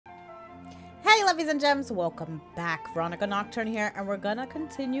Hey lovies and gems, welcome back. Veronica Nocturne here, and we're gonna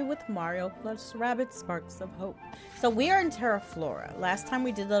continue with Mario+Rabbids Sparks of Hope. So we are in Terra Flora. Last time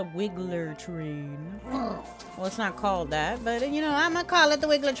we did the Wiggler train. Well, it's not called that, but you know, I'm gonna call it the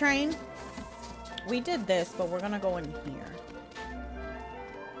Wiggler train. We did this, but we're gonna go in here.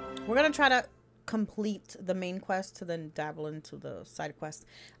 We're gonna try to complete the main quest to then dabble into the side quest.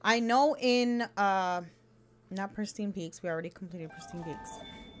 I know in not Pristine Peaks, we already completed Pristine Peaks.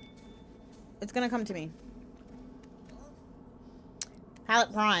 It's gonna come to me.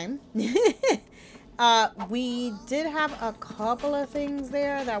 Palette Prime. We did have a couple of things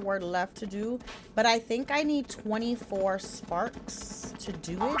there that were left to do, but I think I need 24 sparks to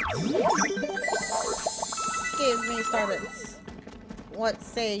do it. Give me starbits. What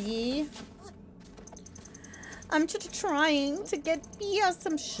say ye? I'm just trying to get Bia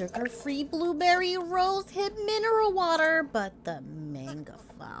some sugar-free blueberry rose-hip mineral water, but the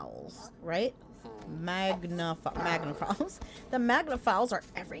magnafowls, right? Magnafowls. The magnafowls are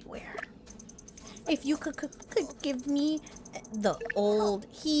everywhere. If you could give me the old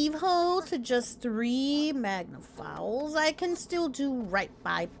heave-ho to just 3 magnafowls, I can still do right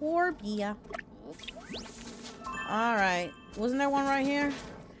by poor Bia. Alright. Wasn't there one right here?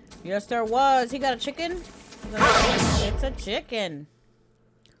 Yes, there was. He got a chicken? It's a chicken.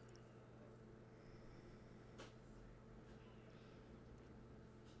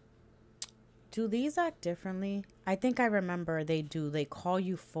 Do these act differently? I think I remember they do. They call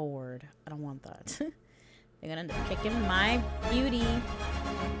you forward. I don't want that. They're gonna end up kicking my beauty.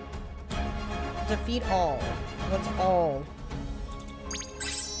 Defeat all. What's all?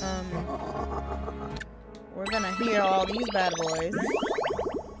 We're gonna hear all these bad boys.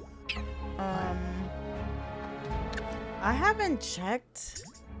 I haven't checked.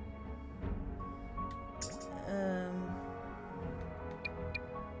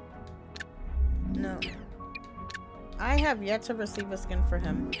 No. I have yet to receive a skin for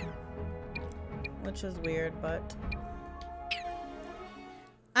him. Which is weird, but...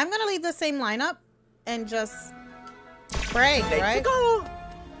 I'm gonna leave the same lineup and just break, right? Go.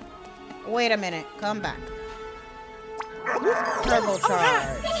 Wait a minute. Come back.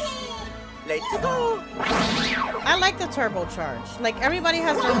 Turbocharge. Let's go. I like the turbocharge. Like, everybody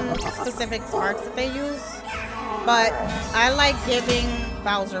has their own specific sparks that they use, but I like giving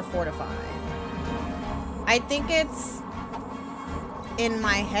Bowser Fortify. I think it's in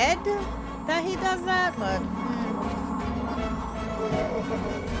my head that he does that, but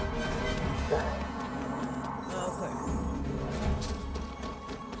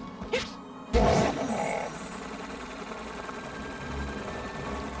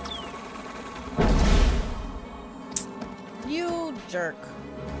you jerk.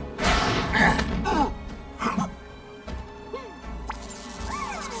 No.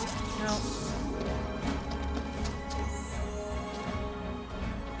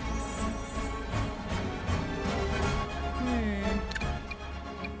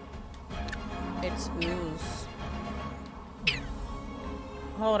 It's ooze.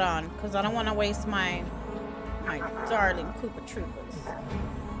 Hold on, because I don't want to waste my darling Koopa Troopas.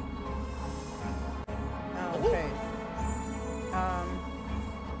 Okay. I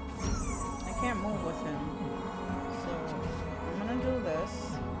can't move with him. So I'm gonna do this.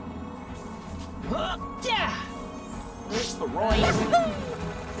 Destroy.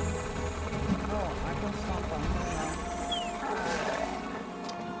 Oh, I can stomp on him now.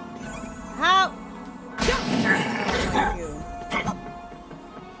 How? Oh, you.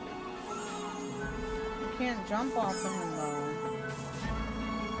 You can't jump off of him though.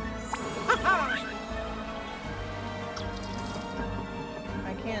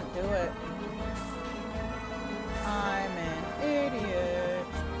 I can't do it. I'm an idiot.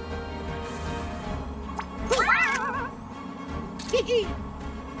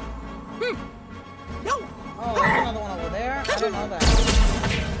 No. Oh, there's another one over there. I didn't know that.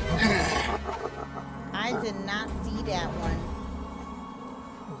 I did not see that one.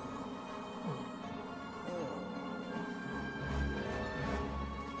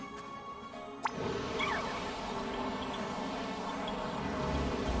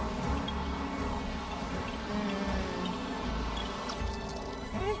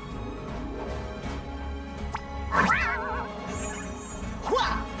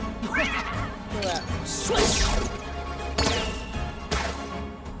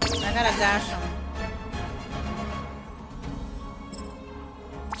 I gotta dash him.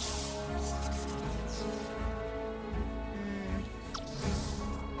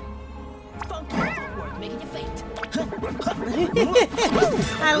 Making you faint.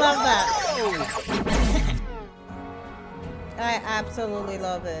 I love that. I absolutely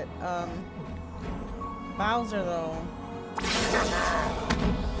love it. Bowser, though.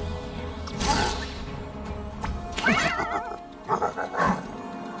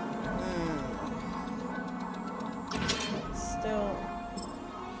 Still.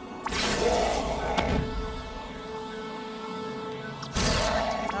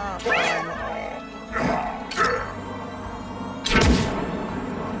 Oh, fine.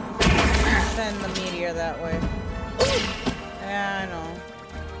 Send the meteor that way. Yeah, I know.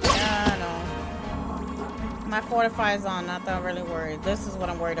 Yeah, I know. My fortify is on, not that I'm really worried. This is what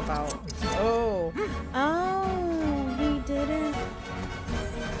I'm worried about. Oh. Oh, he didn't.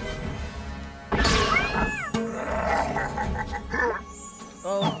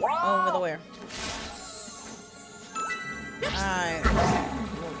 Go over the where. Alright.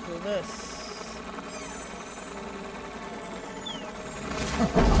 We'll do this.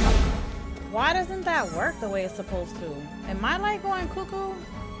 Why doesn't that work the way it's supposed to? Am I like going cuckoo?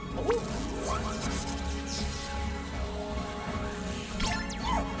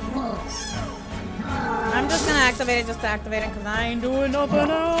 I'm just gonna activate it just to activate it because I ain't doing nothing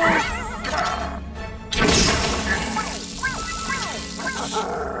else.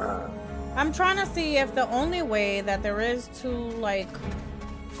 I'm trying to see if the only way that there is to like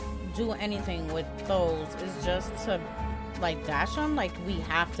do anything with those is just to like dash them. Like we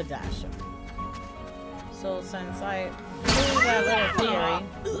have to dash them. So since I do that little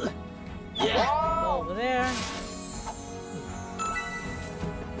theory, go over there.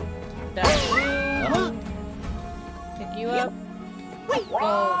 Dash you. Pick you up.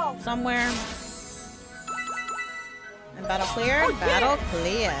 Go somewhere. And battle clear. Battle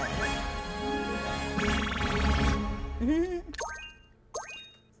clear.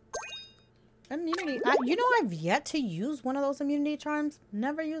 Immunity. You know I've yet to use one of those immunity charms.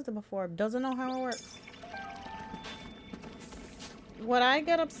 Never used it before. Doesn't know how it works. What I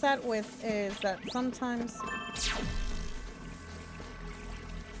get upset with is that sometimes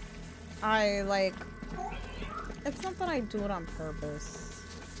I like, it's not that I do it on purpose,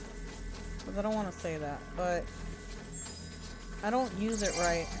 because I don't want to say that, but I don't use it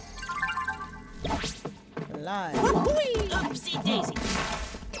right. Lie. Oopsie daisy.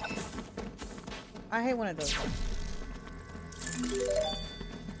 I hate when it does.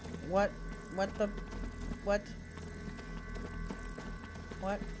 What the,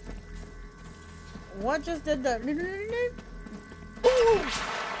 what just did the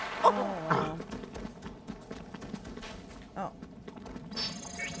oh wow. Oh.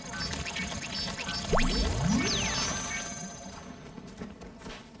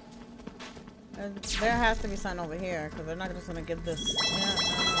 There has to be something over here because they're not just gonna get this.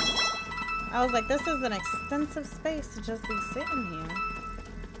 Yeah, I was like, this is an extensive space to just be sitting here.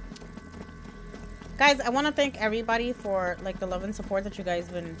 Guys, I want to thank everybody for like the love and support that you guys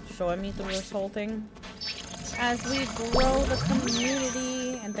been showing me through this whole thing as we grow the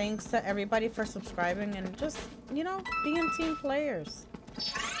community, and thanks to everybody for subscribing and just, you know, being team players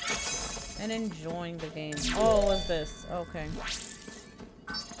and enjoying the game. Oh, what's this? Okay.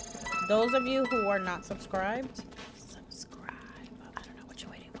 Those of you who are not subscribed, subscribe. I don't know what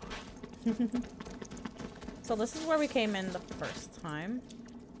you're waiting for. So this is where we came in the first time,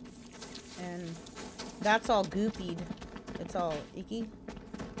 and that's all goopied. It's all icky.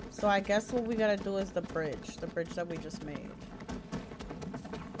 So I guess what we gotta do is the bridge that we just made.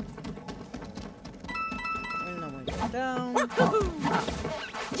 And then we go down.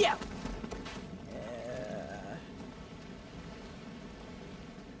 Yeah.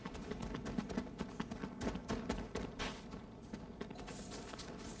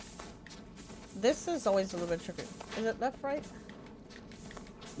 This is always a little bit tricky. Is it left, right?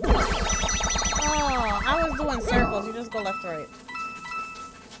 Oh, I was doing circles. You just go left, right.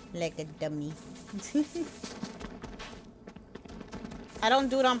 Like a dummy. I don't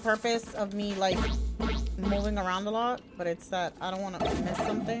do it on purpose of me like moving around a lot, but it's that I don't want to miss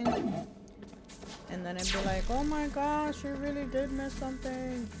something. And then it'd be like, oh my gosh, you really did miss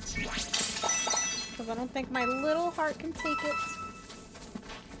something. Because I don't think my little heart can take it.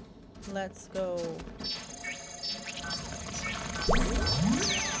 Let's go.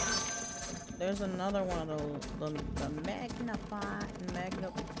 There's another one of those, the magnifiers.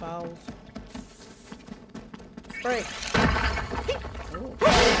 Break. Ooh.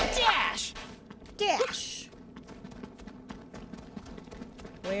 Dash. Dash.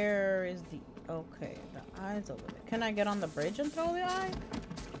 Where is the? Okay, the eye's over there. Can I get on the bridge and throw the eye?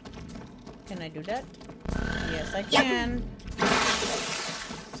 Can I do that? Yes, I can.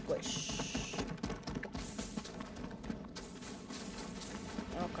 Squish.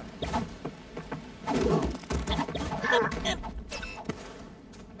 Okay.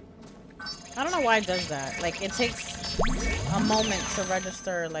 I I don't know why it does that. Like, it takes a moment to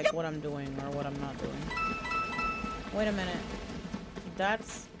register, like, what I'm doing or what I'm not doing. Wait a minute.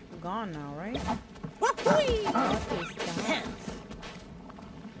 That's gone now, right? What is that?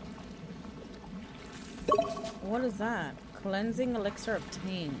 What is that? Cleansing elixir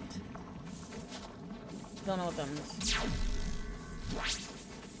obtained. Don't know what that means.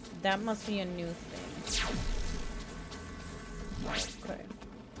 That must be a new thing. Okay.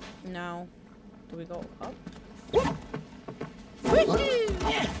 Now, do we go up?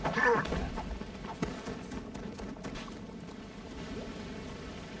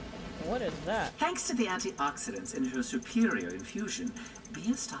 What is that? Thanks to the antioxidants in her superior infusion,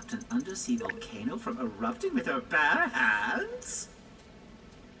 Bia stopped an undersea volcano from erupting with her bare hands.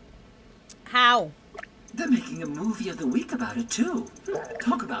 How? They're making a movie of the week about it, too.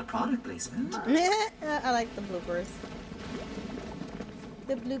 Talk about product placement. I like the bloopers.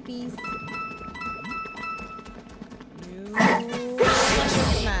 The bloopies. You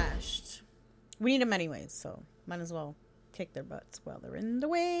smashed. We need them anyways, so might as well kick their butts while they're in the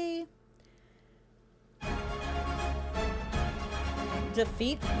way.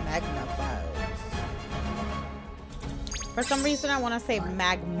 Defeat Magnaphiles. For some reason, I want to say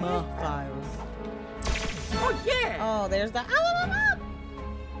Magmaphiles. Oh, yeah! Oh, there's the. I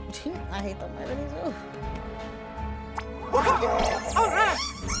hate them. I really do. All right!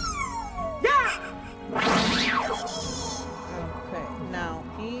 Yeah! Okay, now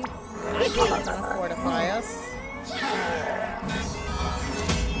he's gonna fortify us.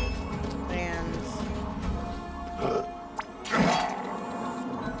 And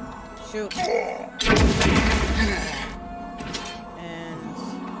shoot. And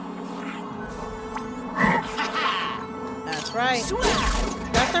that's right.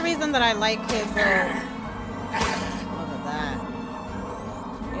 That's the reason that I like his little. Look at that.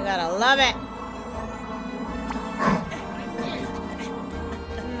 You gotta love it.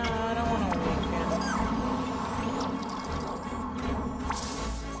 No, I don't want to weaken.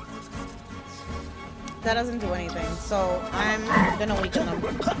 That doesn't do anything, so I'm gonna weaken them.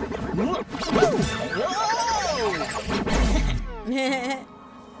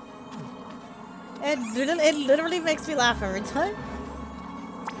 It literally makes me laugh every time.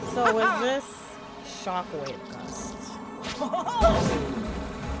 So is this shockwave gust?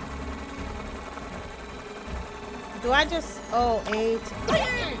 Do I just... Oh, 8.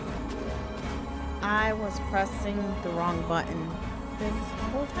 I was pressing the wrong button this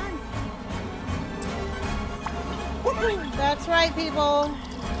whole time. That's right, people.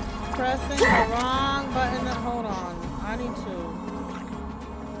 Pressing the wrong button. Hold on. I need to...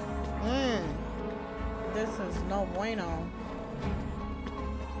 This is no bueno.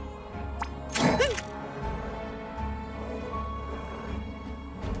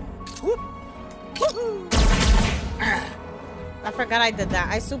 I forgot I did that.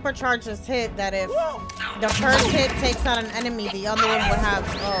 I supercharged this hit that if the first hit takes out an enemy, the other one would have...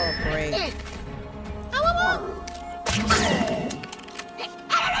 Oh, great.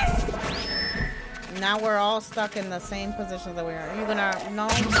 Now we're all stuck in the same positions that we are. Are you gonna... No?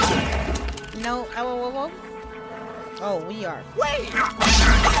 No. Oh, oh, we are. Wait!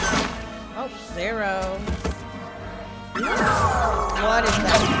 Oh, 0. What is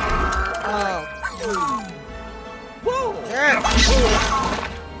that? Oh. Whoa! Sure.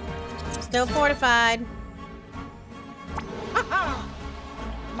 Still fortified.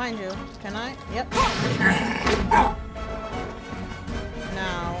 Mind you, can I? Yep.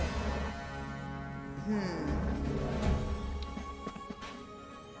 Now.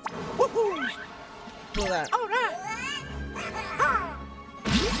 Do that. All right.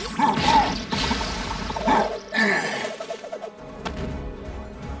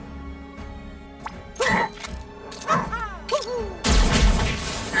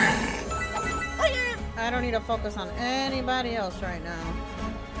 I don't need to focus on anybody else right now.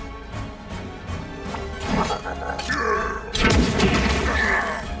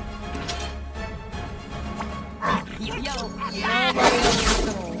 Yo. Nobody else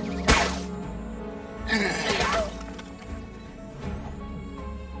is cool.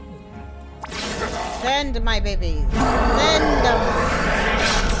 Send my babies. Send them.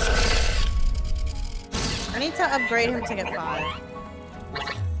 I need to upgrade him to get 5.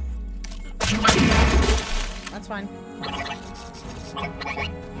 That's fine.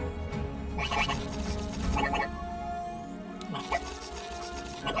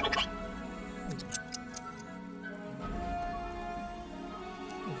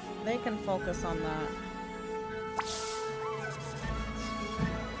 They can focus on that.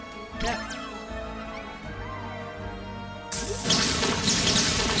 Yeah.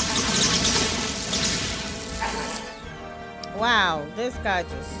 Wow, this guy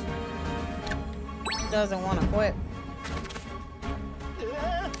just doesn't want to quit.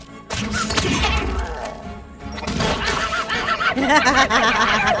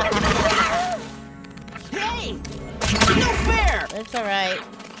 Hey! No fair! It's alright.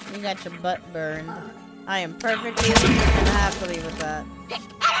 You got your butt burned. I am perfectly happy with that.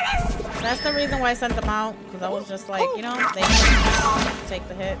 That's the reason why I sent them out. Because I was just like, you know, they can take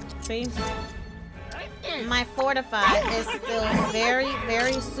the hit. See? My fortify is still very,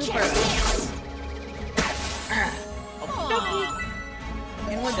 very super.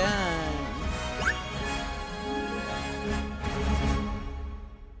 And we're done.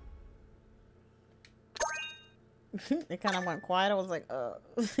 It kind of went quiet. I was like,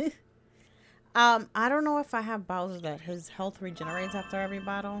 I don't know if I have Bowser that his health regenerates after every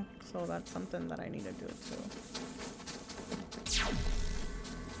battle, so that's something that I need to do too.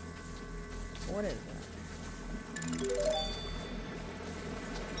 What is that?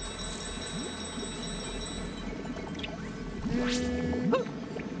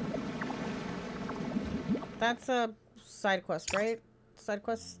 That's a side quest, right? Side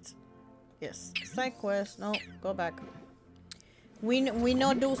quest? Yes. Side quest. No, go back. We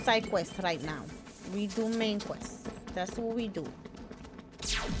no do side quests right now. We do main quests. That's what we do.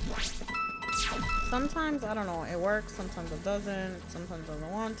 Sometimes, I don't know, it works. Sometimes it doesn't. Sometimes it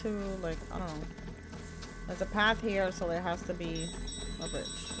doesn't want to. Like, I don't know. There's a path here, so there has to be a bridge.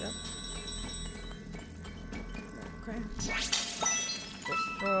 Yep. Okay.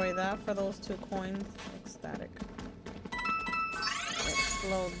 Destroy that for those 2 coins. Ecstatic.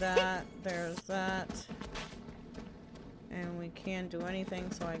 Explode that. There's that. And we can't do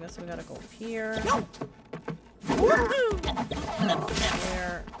anything, so I guess we gotta go up here.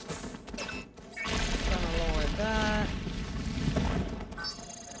 Here. Gonna lower that.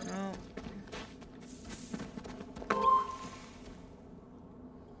 No.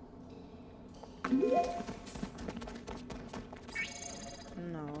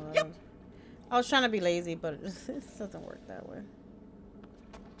 No. I was trying to be lazy, but it doesn't work that way.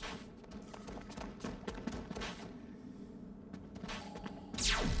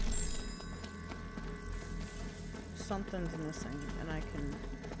 Something's missing, and I can...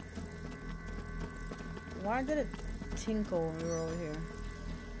 Why did it tinkle when we were over here?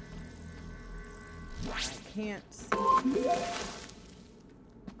 I can't see.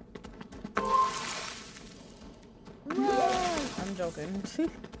 I'm joking.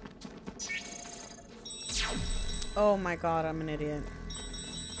 Oh my god, I'm an idiot.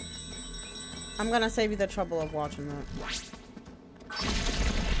 I'm gonna save you the trouble of watching that.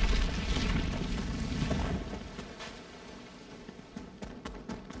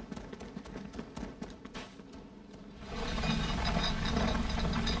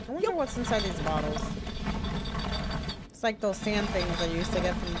 I wonder what's inside these bottles. It's like those sand things I used to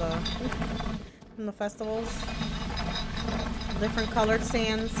get from the festivals. Different colored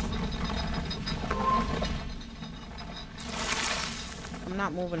sands. I'm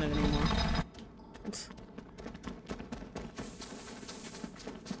not moving it anymore.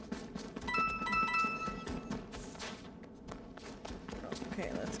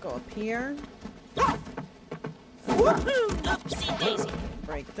 Okay, let's go up here. Oopsie daisy.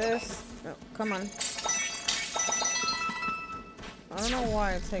 Break this. Oh, come on. I don't know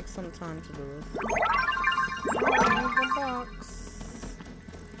why it takes some time to do this. Oh, the box.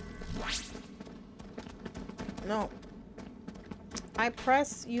 No. I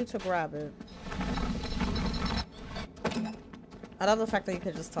press you to grab it. I love the fact that you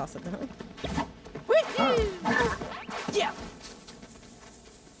could just toss it down. Yeah.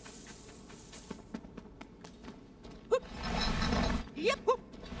 Yep.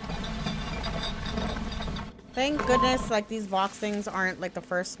 Thank goodness, like, these box things aren't like the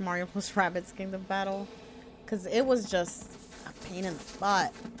first Mario+Rabbids Kingdom battle. Because it was just a pain in the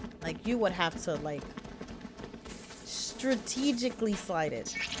butt. Like, you would have to, like, strategically slide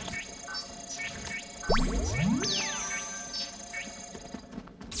it.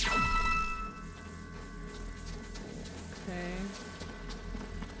 Okay.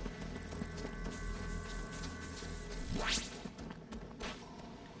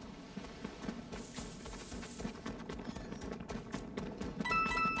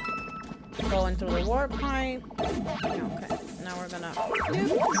 Going through the warp pipe. Okay, now we're gonna...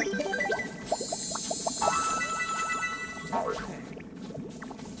 Okay.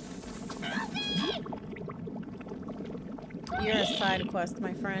 You're a side quest,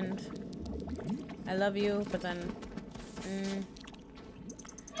 my friend. I love you, but then...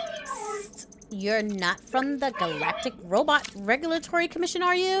 You're not from the Galactic Robot Regulatory Commission,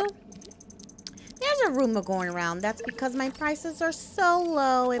 are you? There's a rumor going around. That's because my prices are so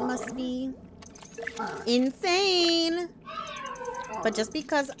low. It must be insane. But just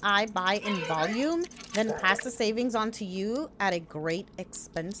because I buy in volume, then pass the savings on to you at a great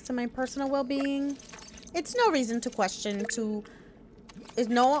expense to my personal well-being, it's no reason to question to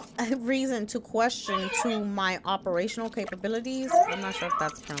my operational capabilities. I'm not sure if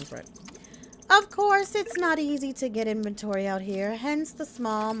that's pronounced right. Of course, it's not easy to get inventory out here, hence the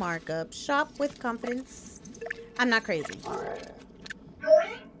small markup. Shop with confidence. I'm not crazy.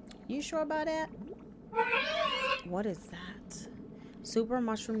 You sure about that? What is that? Super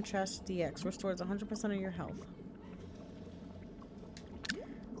Mushroom Chest DX restores 100% of your health.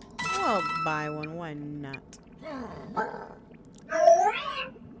 I'll buy one. Why not?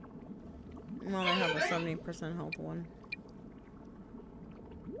 Well, I have a 70% health one.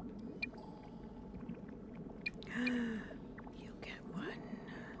 You get one.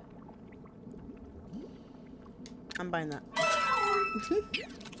 I'm buying that.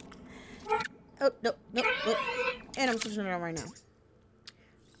 Oh, no. And I'm switching it on right now.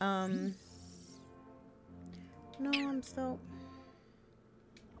 No, I'm still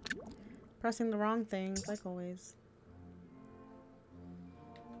pressing the wrong things, like always.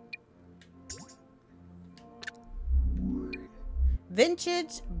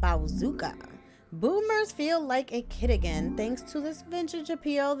 Vintage Bazooka. Boomers feel like a kid again thanks to this vintage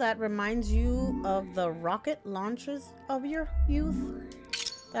appeal that reminds you of the rocket launches of your youth.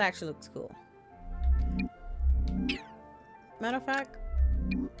 That actually looks cool. Matter of fact,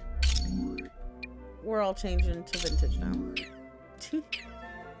 we're all changing to vintage now.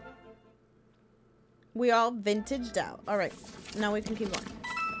 We all vintaged out. Alright, now we can keep going.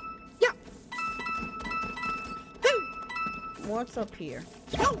 Yeah. What's up here?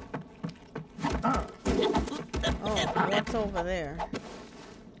 Oh, what's over there?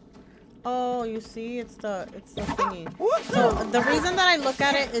 Oh, you see, it's the thingy. So the reason that I look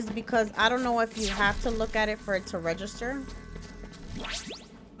at it is because I don't know if you have to look at it for it to register.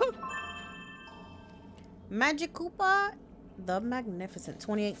 Magic Koopa the Magnificent.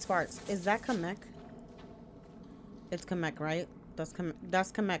 28 sparks. Is that Kamek? It's Kamek, right? That's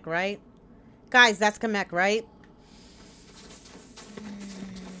Kamek, right? Guys, that's Kamek, right?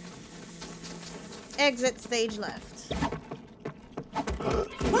 Exit stage left.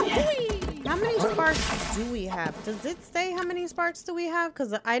 How many sparks do we have? Does it say how many sparks do we have?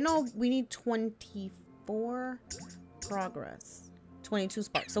 Because I know we need 24 progress. 22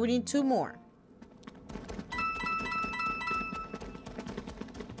 sparks. So we need 2 more.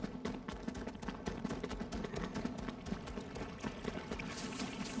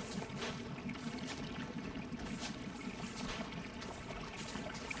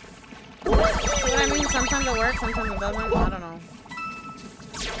 What I mean, sometimes it works, sometimes it doesn't. I don't know.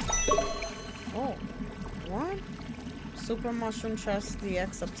 Oh, what? Super Mushroom Chest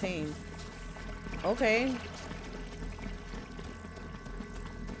DX obtained. Okay.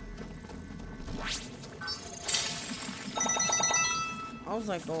 I was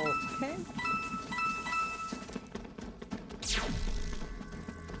like, okay.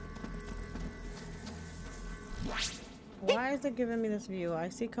 Why is it giving me this view? I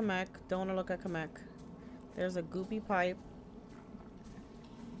see Kamek. Don't want to look at Kamek. There's a goopy pipe.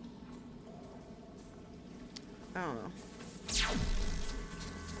 I don't know.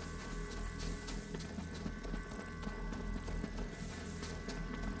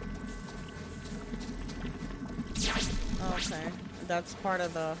 Okay. That's part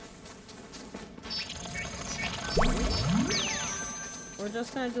of the... We're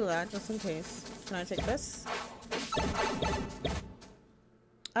just gonna do that, just in case. Can I take this?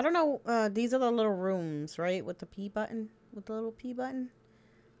 I don't know, these are the little rooms, right? With the P button? With the little P button?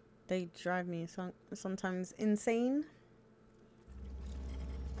 They drive me sometimes insane.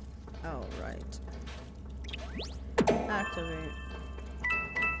 Oh, right. Activate.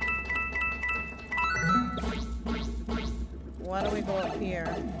 Why do we go up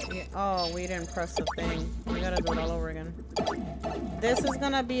here? Oh, we didn't press the thing. We gotta do it all over again. This is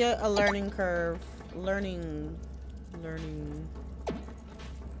gonna be a learning curve. Learning.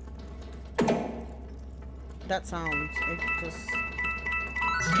 That sound, it just...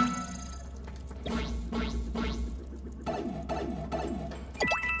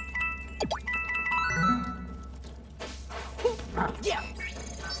 Yeah.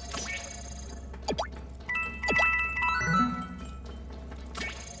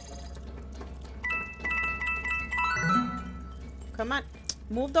 Come on,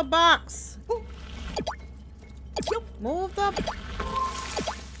 move the box. Move the...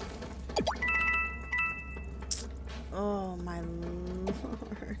 Oh my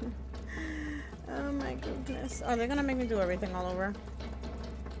lord. Oh my goodness. Are they gonna make me do everything all over?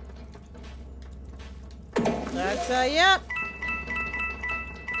 That's yep.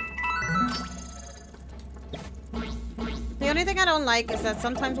 The only thing I don't like is that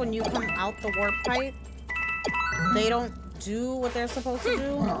sometimes when you come out the warp pipe, they don't do what they're supposed to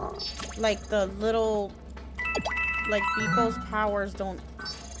do. Like the little, like Beepo's powers don't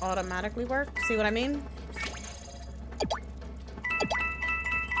automatically work. See what I mean?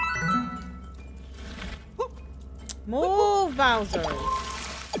 Move, Bowser.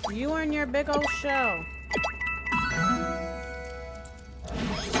 You and your big old shell.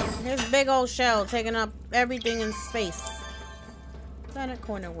 His big old shell taking up everything in space. Planet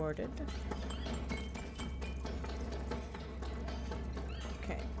coin awarded.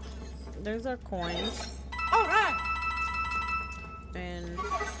 Okay. There's our coins. All right. And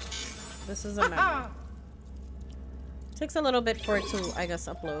this is a memory. Takes a little bit for it to, I guess,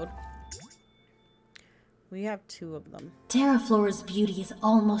 upload. We have 2 of them. Terraflora's beauty is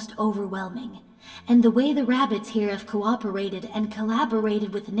almost overwhelming, and the way the rabbits here have cooperated and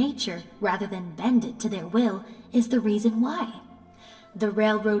collaborated with nature rather than bend it to their will is the reason why. The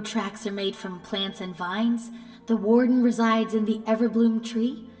railroad tracks are made from plants and vines, the warden resides in the everbloom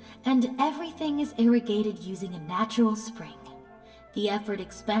tree, and everything is irrigated using a natural spring. The effort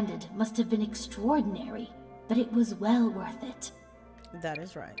expended must have been extraordinary, but it was well worth it. That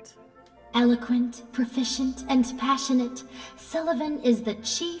is right. Eloquent, proficient, and passionate, Sullivan is the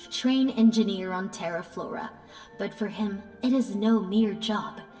chief train engineer on Terraflora. But for him, it is no mere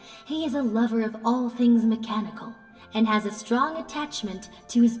job. He is a lover of all things mechanical, and has a strong attachment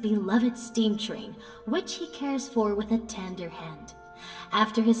to his beloved steam train, which he cares for with a tender hand.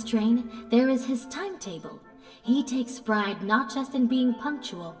 After his train, there is his timetable. He takes pride not just in being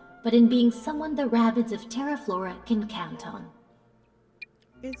punctual, but in being someone the Rabbids of Terraflora can count on.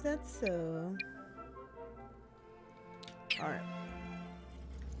 Is that so? Alright.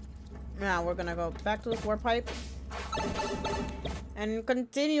 Now we're gonna go back to this warp pipe and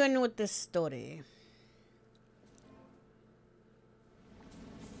continuing with this story.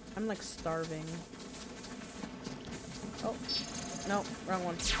 I'm like starving. Oh, no, wrong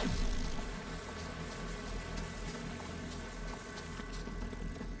one.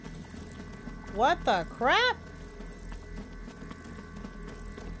 What the crap?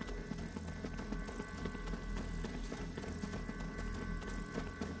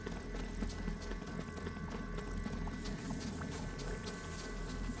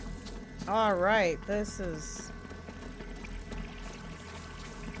 All right, this is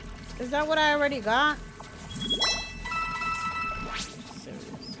that what I already got?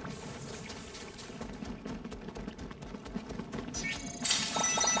 Serious.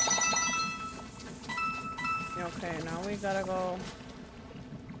 Okay, now we gotta go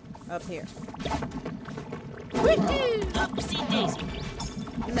up here. Upsy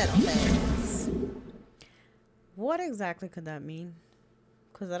daisy. Metal beds. What exactly could that mean?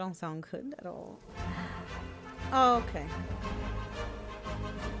 Because that don't sound good at all. Oh, okay.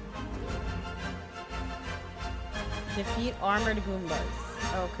 Defeat armored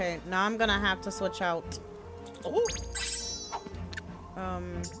Goombas. Okay, now I'm gonna have to switch out. Oh.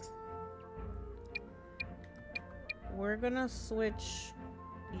 We're gonna switch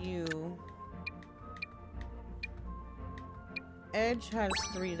you. Edge has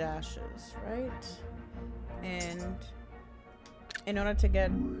 3 dashes, right? And in order to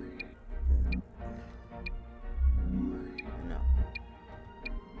get... No.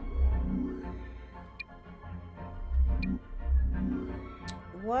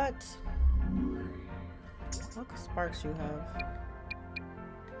 What sparks you have?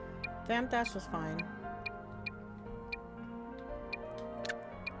 Vamp dash was fine.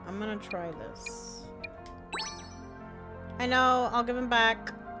 I'm gonna try this. I know, I'll give him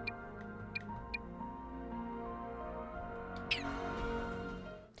back.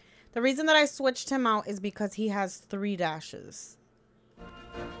 The reason that I switched him out is because he has 3 dashes.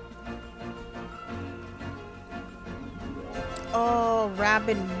 Oh,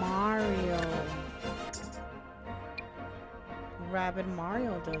 Rabbid Mario. Rabbid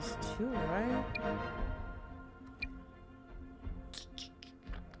Mario does too, right?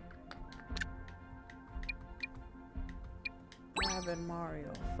 Rabbid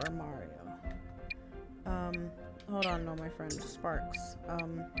Mario for Mario. Hold on, no, my friend. Sparks.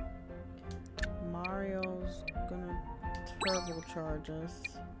 Mario's gonna turbocharge us.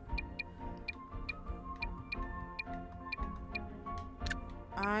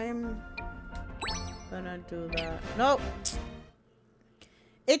 I'm gonna do that. Nope.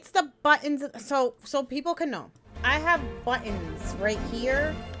 It's the buttons. So people can know. I have buttons right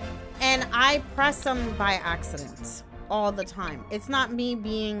here And I press them by accident all the time. It's not me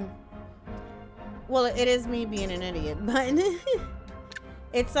being... Well, it is me being an idiot, but...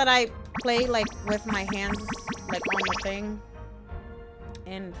 It's that I play, like, with my hands, like, on the thing.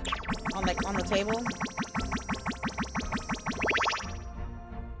 And on, like, on the table.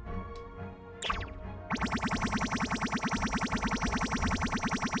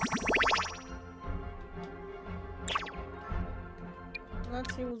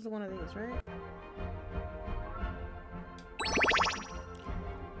 Let's use one of these, right?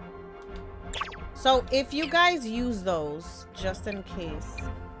 So if you guys use those, just in case.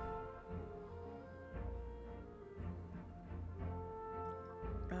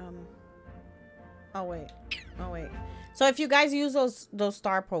 Oh wait. So if you guys use those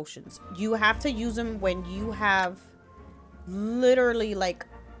star potions, you have to use them when you have literally like,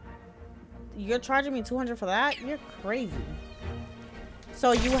 you're charging me 200 for that? You're crazy.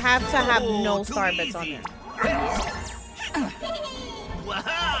 So you have to have no star bits on it.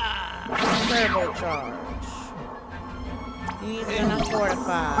 Turbo charge. He's gonna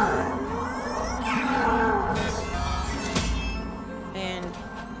fortify. And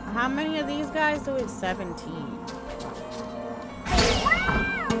how many of these guys do it? 17.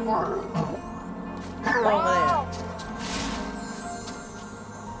 Over there.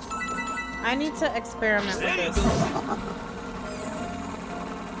 I need to experiment with this.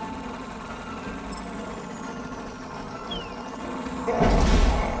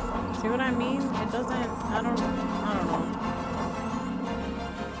 See what I mean? It doesn't, I don't know.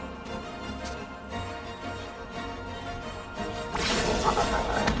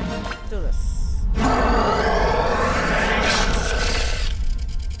 Do this.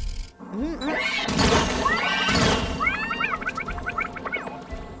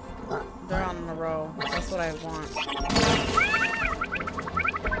 They're on the row. That's what I want.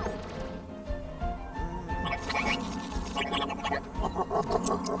 Okay.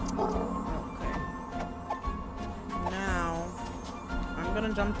 Now, I'm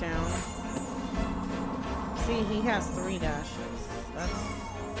gonna jump down. See, he has 3 dashes.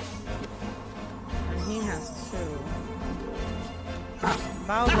 And he has 2.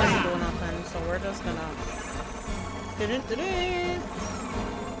 Bowser didn't do nothing, so we're just gonna...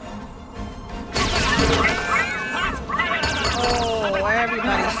 Oh,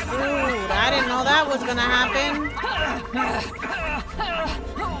 everybody's screwed. I didn't know that was gonna happen.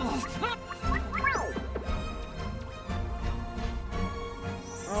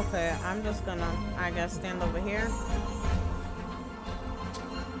 Okay, I'm just gonna, I guess, stand over here.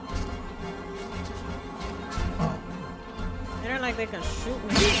 They're like they can shoot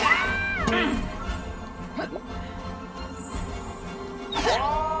me.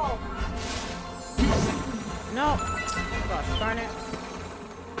 No. Gosh darn it.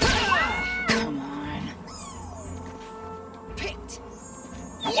 Come on. Picked.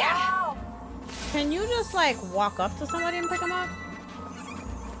 Yeah. Can you just like walk up to somebody and pick them up?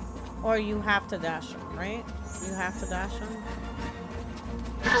 Or you have to dash them, right? You have to dash them.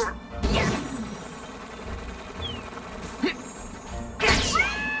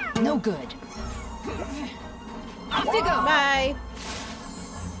 No good. Off you go. Bye.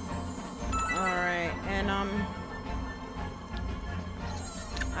 Alright, and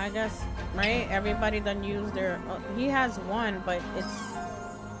I guess, right? Everybody done used their... Oh, he has 1, but it's...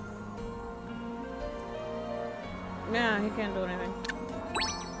 Yeah, he can't do anything.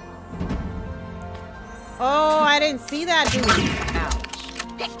 Oh, I didn't see that dude.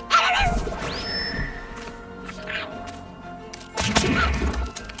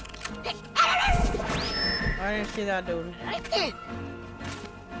 I didn't see that dude.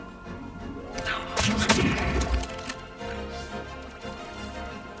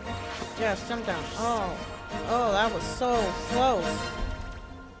 Yes, jump down. Oh. Oh, that was so close.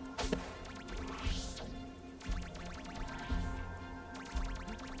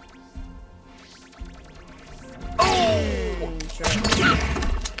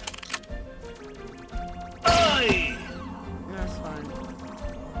 That's fine.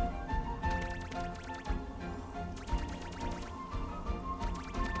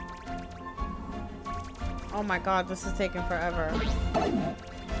 Oh my god, this is taking forever.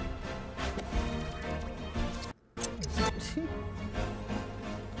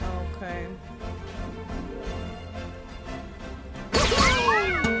 Okay.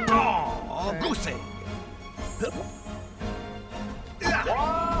 Oh, goosey.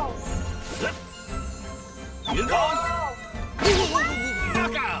 You go.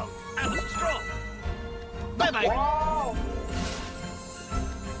 Knockout. I was strong. Bye bye. No.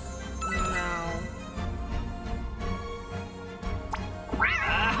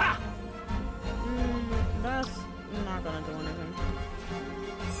 Aha.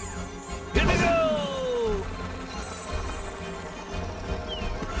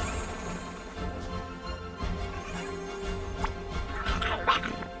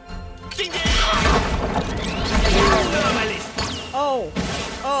 Oh,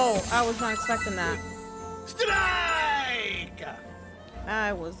 oh, I was not expecting that. Strike!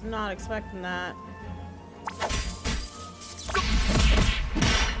 I was not expecting that.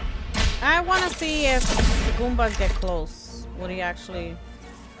 I want to see if the Goombas get close. Would he actually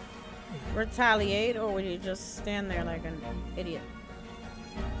retaliate, or would he just stand there like an idiot?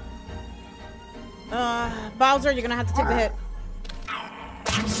 Bowser, you're gonna have to take the hit.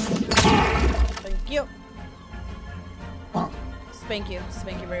 Thank you. Spank you.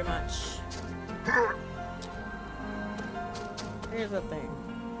 Spank you very much. Here's the thing.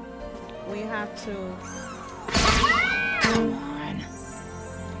 We have to... Come on.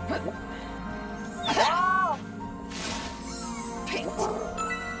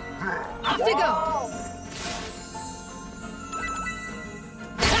 Off you go.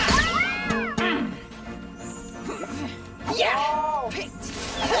 Yeah. Pinked.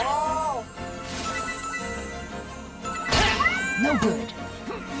 No good.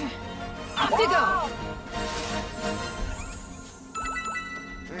 Off you go.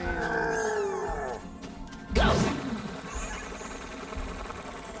 Go.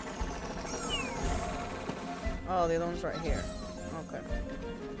 Oh, the other one's right here. Okay.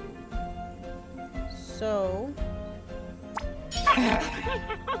 So...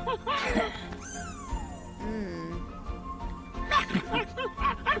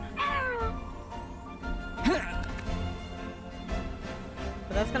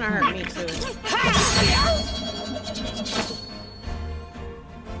 But that's gonna hurt me too.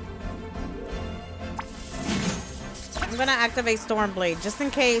 I'm gonna activate Stormblade just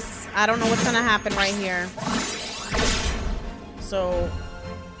in case. I don't know what's gonna happen right here. So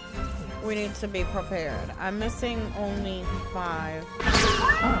we need to be prepared. I'm missing only 5.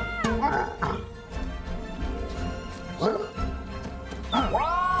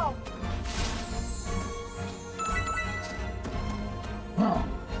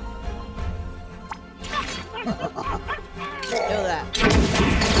 Do that.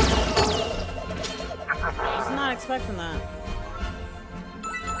 I was not expecting that.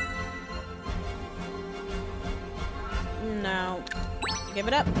 No. Give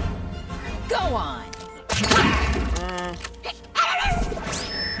it up. Go on.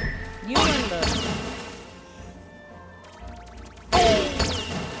 You in the...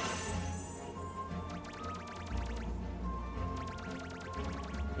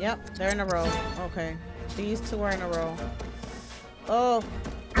 Yep, they're in a row. Okay. These 2 are in a row. Oh.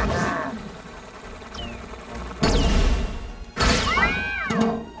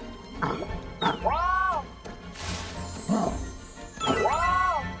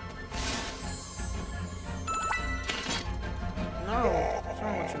 No. What's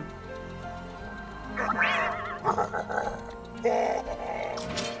wrong with you?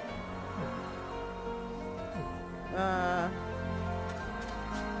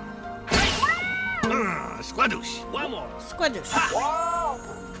 Squadouche. One more. Squadouche.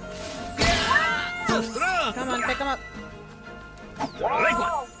 So strong. Come on, pick him up. Like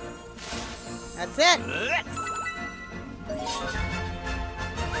one. That's it. Let's.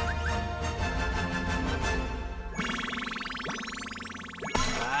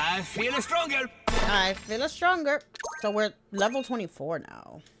 I feel stronger. I feel stronger. So we're level 24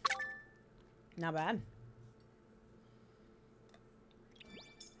 now. Not bad.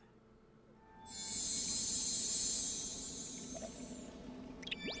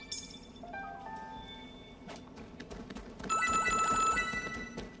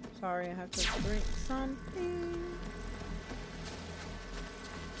 Sorry, I have to drink something.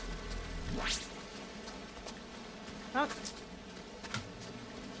 Oh.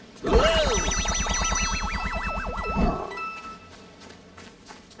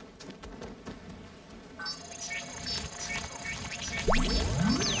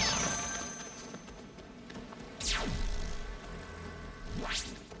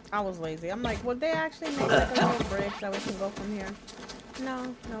 I was lazy. I'm like, would they actually make like a little bridge that we can go from here?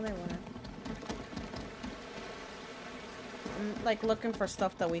 No, no, they wouldn't. I'm like looking for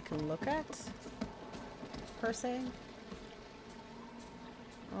stuff that we can look at, per se.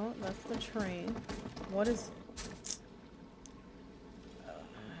 Oh, that's the train. What is...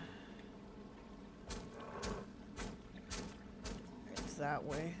 It's that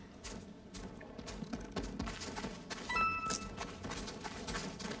way.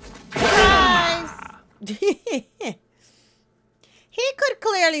 Guys! He could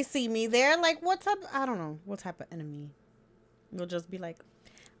clearly see me there. Like, what type... I don't know. What type of enemy? We'll just be like,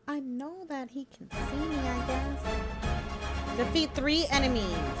 I know that he can see me, I guess. Defeat 3 enemies.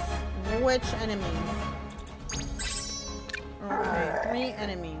 Which enemies? Okay, 3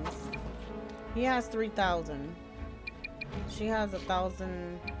 enemies. He has 3,000. She has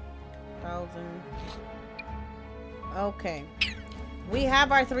 1,000. Okay. We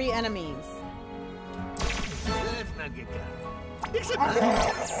have our 3 enemies. Let's not get caught.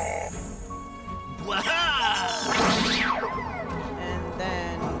 And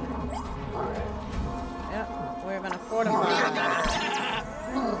then... Yep, we're gonna fortify.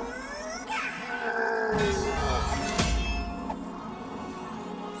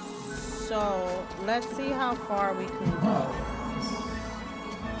 So, let's see how far we can go.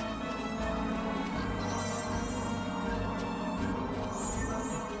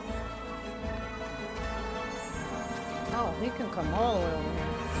 Oh, he can come all the way over here.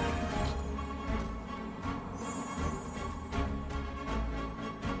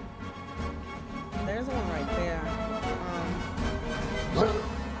 There's one right there.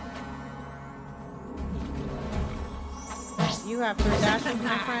 You have 3 dashes,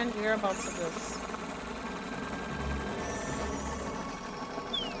 my friend. You're about to just...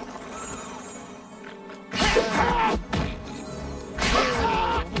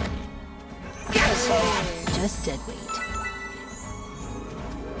 Just dead weight.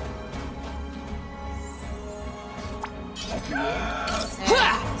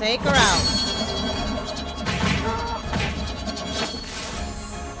 And take her out.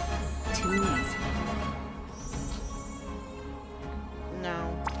 Too easy. No.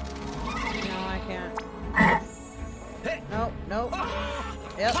 No, I can't. Nope, nope.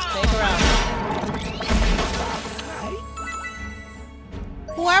 Yep, take her out.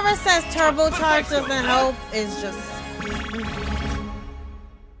 Whoever says turbocharge doesn't help is just...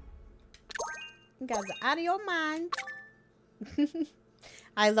 You guys are out of your mind.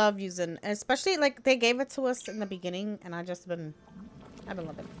 I love using, especially like they gave it to us in the beginning, and I've been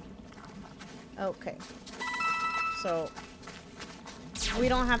loving it. Okay, so we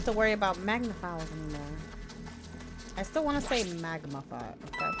don't have to worry about magnifiers anymore. I still want to say magnifier.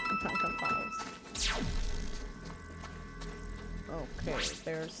 Okay, magnifiers. Okay,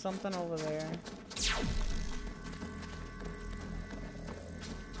 there's something over there.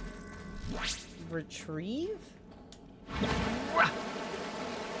 Retrieve?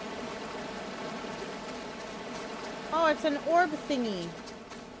 Oh, it's an orb thingy.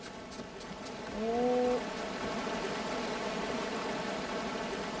 Oh.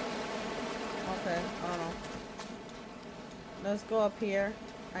 Okay, I don't know. Let's go up here.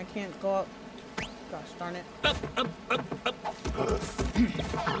 I can't go up. Gosh darn it.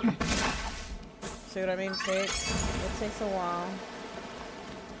 See what I mean? It takes a while.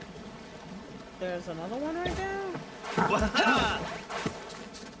 There's another one right there.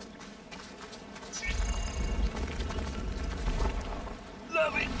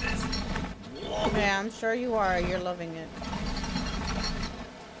 Loving this. Yeah, I'm sure you are. You're loving it.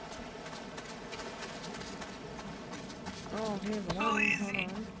 Oh, here's one. Hold on.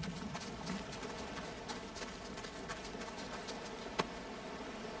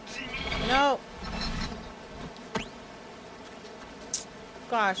 No.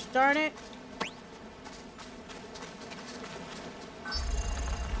 Gosh darn it.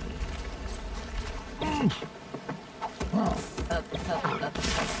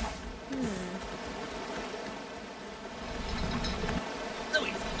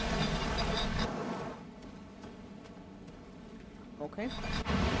 Okay.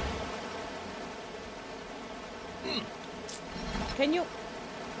 Can you?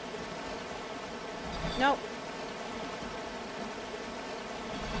 No.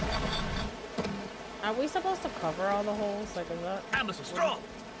 Are we supposed to cover all the holes? Like, is that? I'm so strong.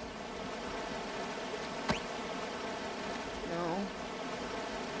 No.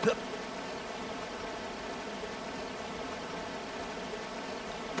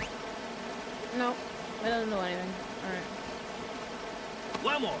 No. It doesn't do anything. Alright.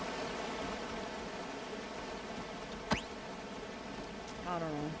 One more. I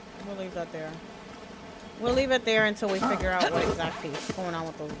don't know. We'll leave that there. We'll leave it there until we figure out what exactly is going on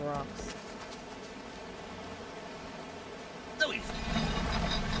with those rocks. So easy.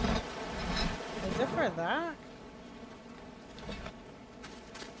 Is it for that?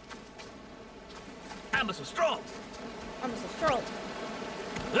 I'm so strong. I'm so strong.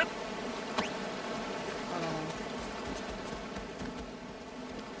 Hup. I don't know.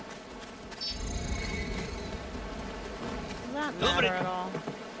 Does that matter at all?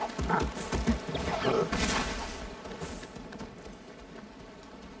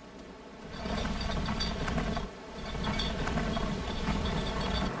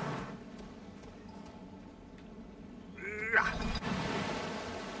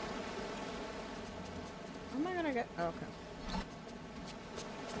 How am I gonna get? Oh, okay.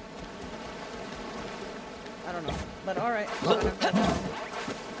 don't know. But alright. I'm gonna go down.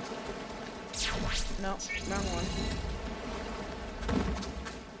 No, wrong one.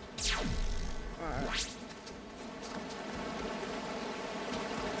 Alright.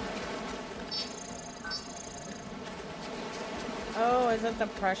 Oh, is it the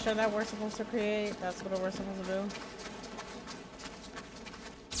pressure that we're supposed to create? That's what we're supposed to do?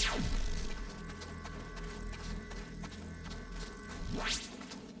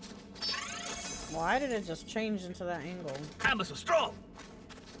 Why did it just change into that angle? I'm so strong.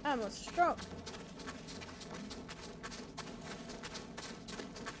 I'm a stroke.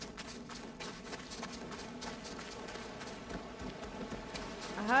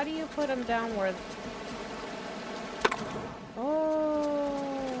 How do you put them downward? Oh.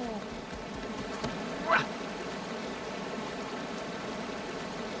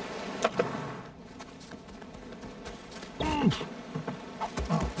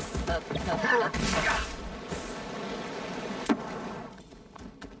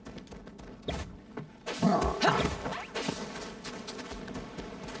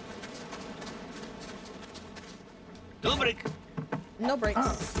 Don't break. No brakes.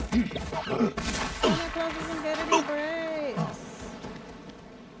 Santa Claus doesn't get any brakes.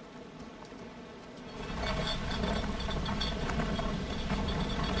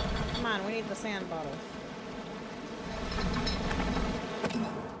 Come on, we need the sand bottles.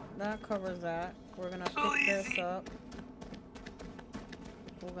 That covers that. We're gonna pick this up.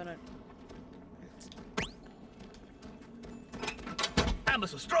 We're gonna... I'm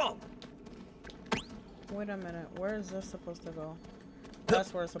so strong. Wait a minute. Where is this supposed to go?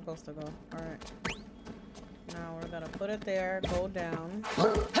 That's where it's supposed to go. Alright. Now we're gonna put it there, go down.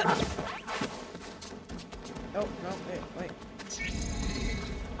 Oh, no, wait.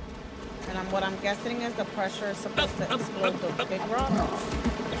 And what I'm guessing is the pressure is supposed to explode the big rock.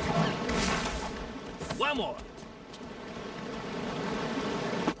 One more.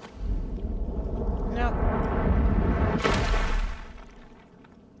 No.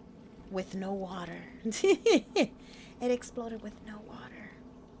 With no water. It exploded with no water.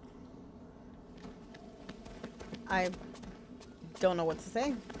 I don't know what to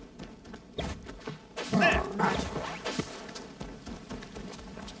say. There.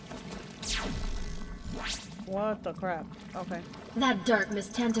 What the crap? Okay. That dark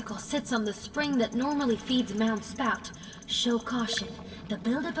mist tentacle sits on the spring that normally feeds Mount Spout. Show caution. The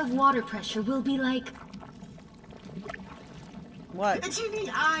buildup of water pressure will be like... What?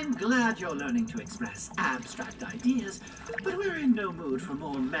 Ginny, I'm glad you're learning to express abstract ideas, but we're in no mood for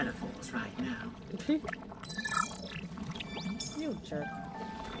more metaphors right now. You jerk.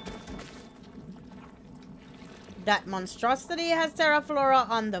 That monstrosity has Terra Flora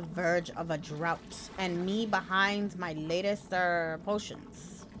on the verge of a drought, and me behind my latest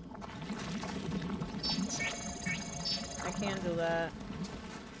potions. I can't do that.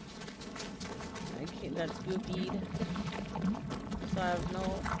 I can't. That's goopied. So I have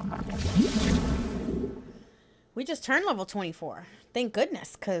no. We just turned level 24. Thank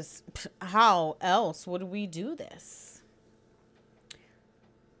goodness, because how else would we do this?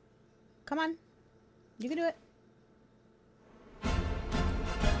 Come on. You can do it.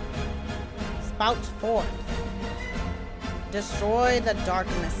 Spout forth. Destroy the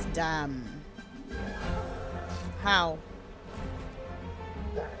darkness dam. How?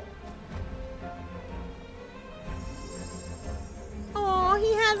 Oh,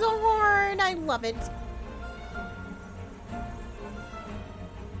 he has a horn. I love it.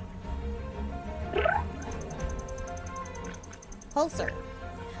 Pulsar.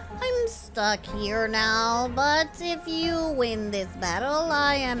 I'm stuck here now, but if you win this battle,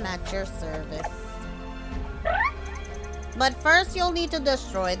 I am at your service. But first, you'll need to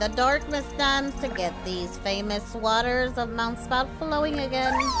destroy the darkness dams to get these famous waters of Mount Spout flowing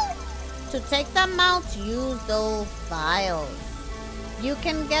again. To take them out, use those vials. You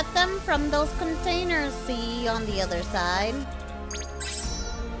can get them from those containers, see, on the other side.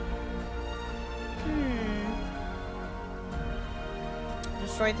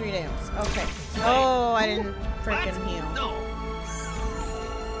 Destroy 3 dams. Okay. Oh, I didn't freaking heal. No.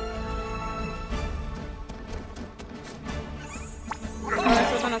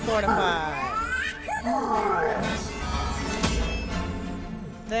 First, we're gonna fortify.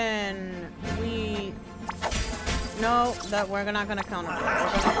 Then we. No, that we're not gonna counter. We're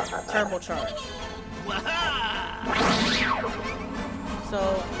gonna turbocharge. So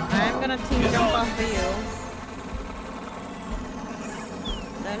I'm gonna team jump off of you.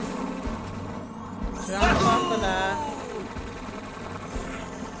 Then jump off of that.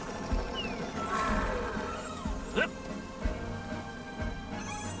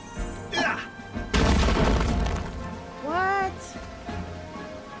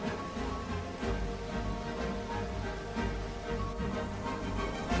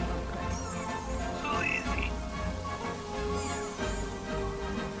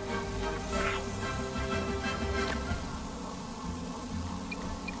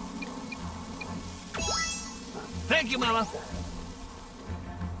 Thank you, Mama.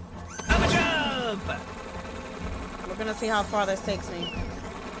 Have a jump! We're gonna see how far this takes me.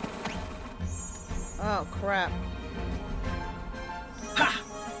 Oh, crap. Ha!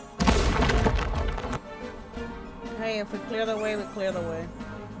 Hey, if we clear the way, we clear the way.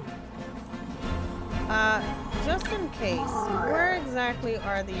 Just in case, where exactly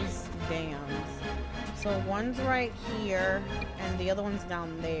are these dams? So one's right here, and the other one's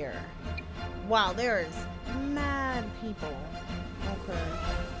down there. Wow, there's mad people. Okay.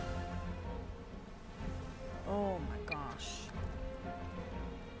 Oh my gosh.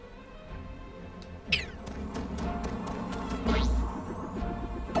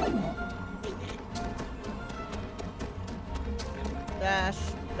 Dash.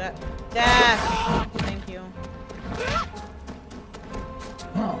 Dash! Thank you.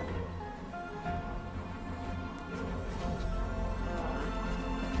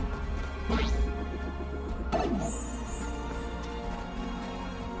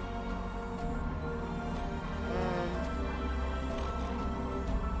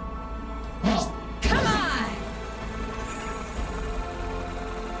 Come on!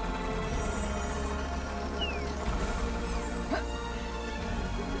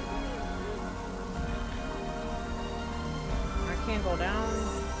 I can't go down.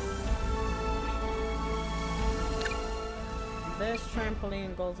 This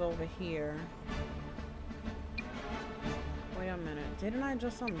trampoline goes over here. Wait a minute. Didn't I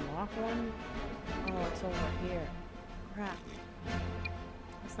just unlock one? Oh, it's over here. Crap.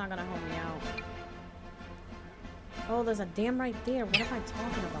 It's not gonna help me out. Oh, there's a dam right there. What am I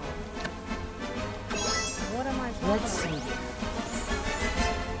talking about? What am I talking Let's about? see.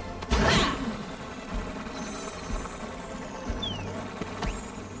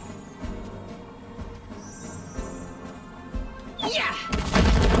 Yeah!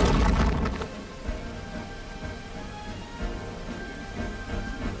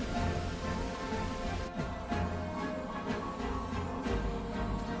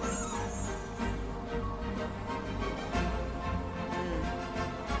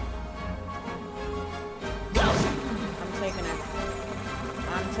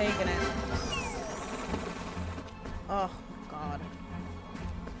 I'm taking it. Oh, God.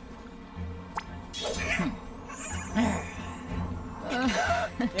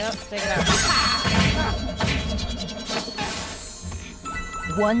 Yep, take it out.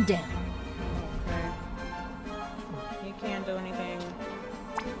 One down. Okay. You can't do anything.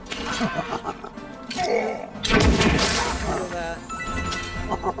 Do that.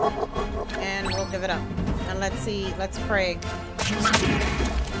 And we'll give it up. And let's see, let's pray.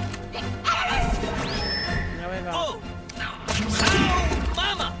 There we go. Oh! Ow,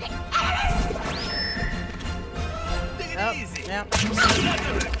 Mama! Take it easy. Yep.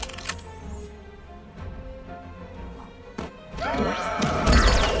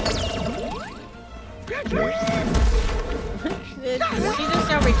 Did she just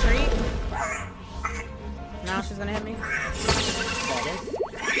show retreat? Now she's gonna hit me?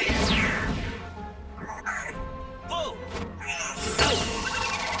 Whoa!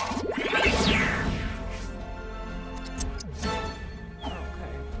 Okay.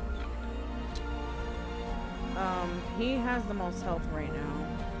 He has the most health right now.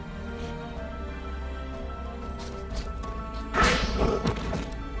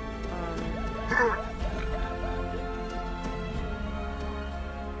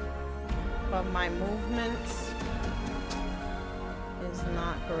 But my movement is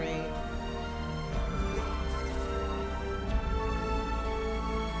not great.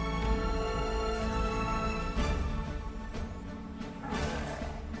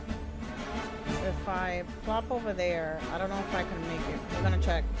 If I plop over there, I don't know if I can make it. We're gonna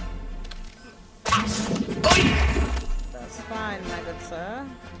check. That's fine, my good sir.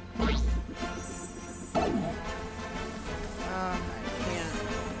 I can't.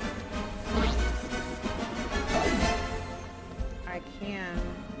 I can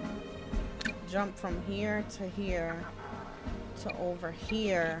jump from here to here to over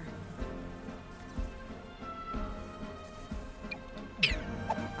here.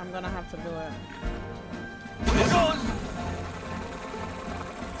 I'm gonna have to do it. Here goes!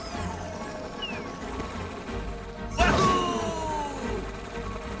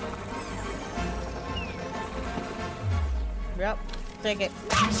 Yep, take it.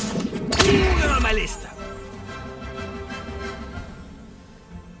 You're on my list.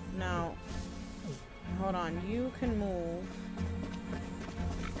 Now, hold on. You can move.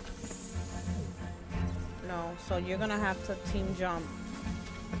 No, so you're gonna have to team jump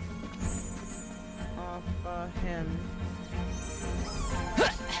off him.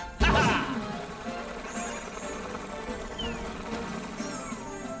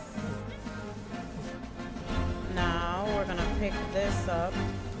 pick this up.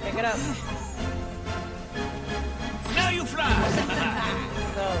 Pick it up. Now you fly!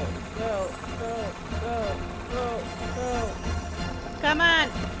 Go, go, go, go, go, go. Come on.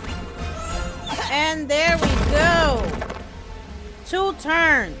 And there we go. 2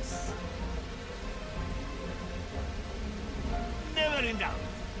 turns. Never in doubt.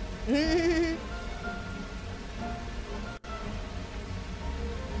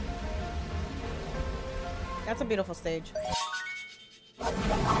 That's a beautiful stage.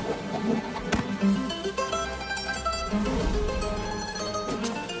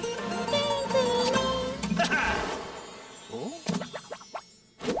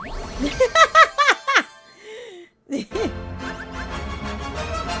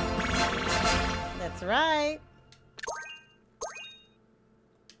 That's right.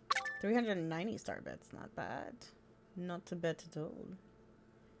 390 star bets, not bad. Not too bad at all.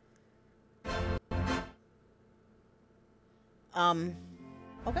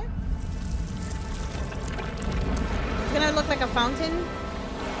 Okay. It's gonna look like a fountain.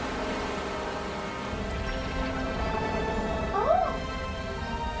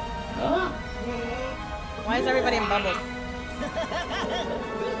 Why is everybody in bubbles?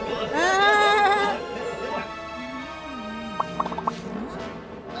 Ah!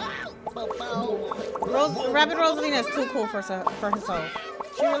 Rabbid Rosalina is too cool for herself.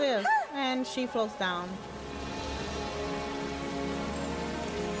 She really is. And she floats down.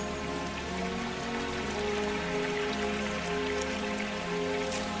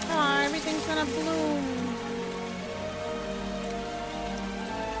 Aw, everything's gonna bloom.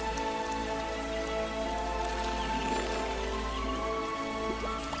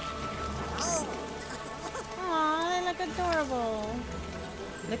 Adorable.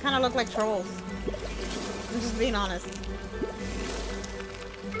 They kind of look like trolls. I'm just being honest.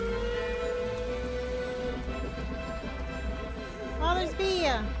 Oh, there's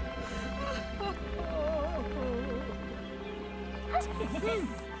Bia.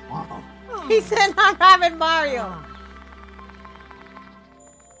 He said I'm having Mario.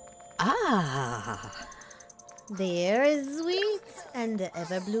 Ah. The air is sweet, and the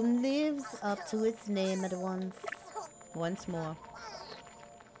Everbloom lives up to its name at once. Once more.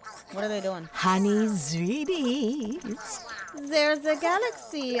 What are they doing? Honey sweeties. There's a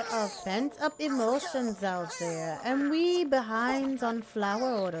galaxy of pent-up emotions out there, and we behind on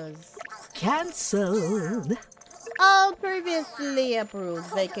flower orders. Cancelled. All previously approved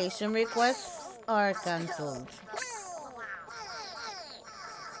vacation requests are cancelled.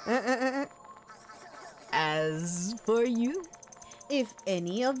 As for you, if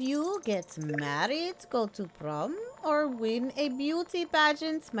any of you gets married, go to prom, or win a beauty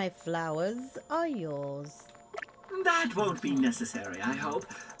pageant, my flowers are yours. That won't be necessary, I hope.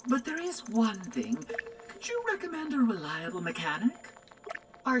 But there is one thing. Could you recommend a reliable mechanic?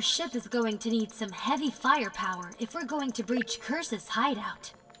 Our ship is going to need some heavy firepower if we're going to breach Curse's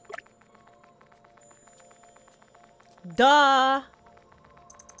hideout. Duh!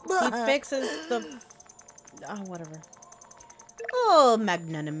 He fixes the... Oh, whatever. Oh,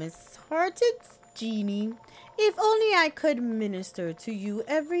 magnanimous-hearted genie. If only I could minister to you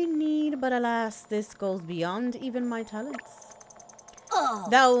every need, but alas, this goes beyond even my talents. oh,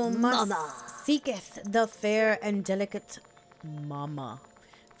 Thou must mama. seeketh the fair and delicate mama,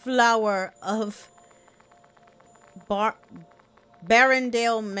 flower of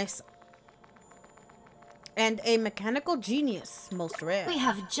Barrendale Miss, and a mechanical genius, most rare. We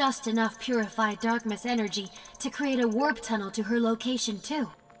have just enough purified darkness energy to create a warp tunnel to her location, too.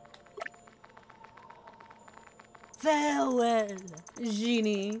 Farewell.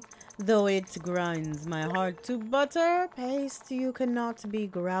 Genie, though it grinds my heart to butter paste, you cannot be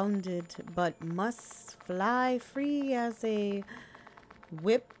grounded, but must fly free as a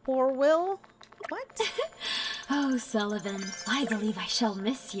whippoorwill. What? Oh, Sullivan, I believe I shall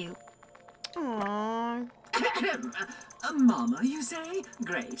miss you. Aww. Mama, you say?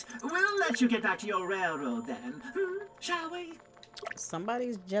 Great. We'll let you get back to your railroad then. Shall we?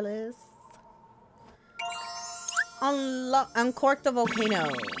 Somebody's jealous. Uncork the Volcano.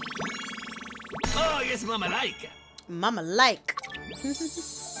 Oh, yes, Mama like. Mama like.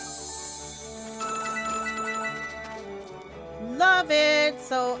 Love it.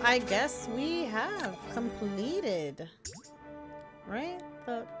 So I guess we have completed, right?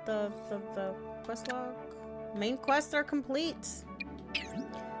 The quest log. Main quests are complete.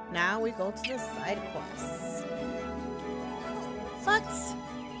 Now we go to the side quests. But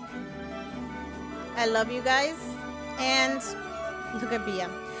I love you guys. And look at Bia.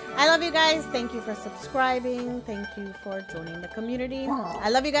 I love you guys. Thank you for subscribing. Thank you for joining the community. I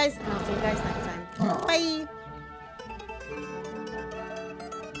love you guys, and I'll see you guys next time. Bye.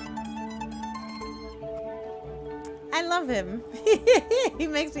 I love him. He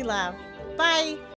makes me laugh. Bye.